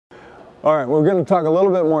All right, we're going to talk a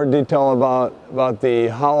little bit more detail about the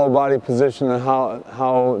hollow body position and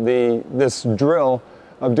how this drill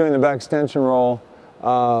of doing the back extension roll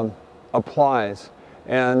applies.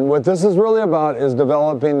 And what this is really about is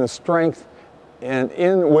developing the strength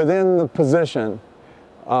within the position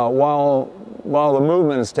while the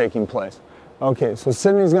movement is taking place. Okay, so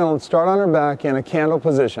Sydney's going to start on her back in a candle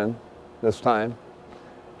position this time,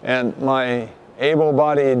 and my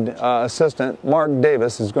able-bodied assistant, Mark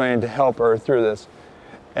Davis, is going to help her through this.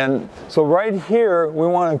 And so right here, we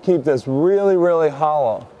want to keep this really, really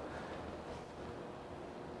hollow.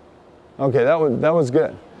 Okay, that was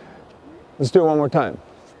good. Let's do it one more time.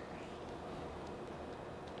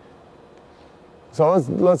 So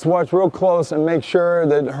let's watch real close and make sure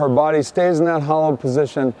that her body stays in that hollow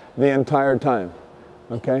position the entire time.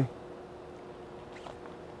 Okay?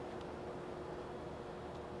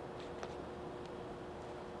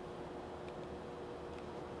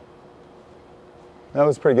 That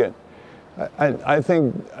was pretty good. I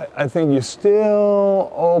think you still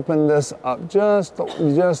open this up. Just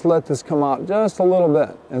let this come out just a little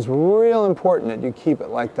bit. It's real important that you keep it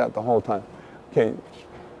like that the whole time. Okay,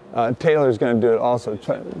 Taylor's going to do it also.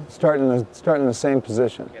 Start in the same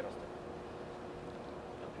position.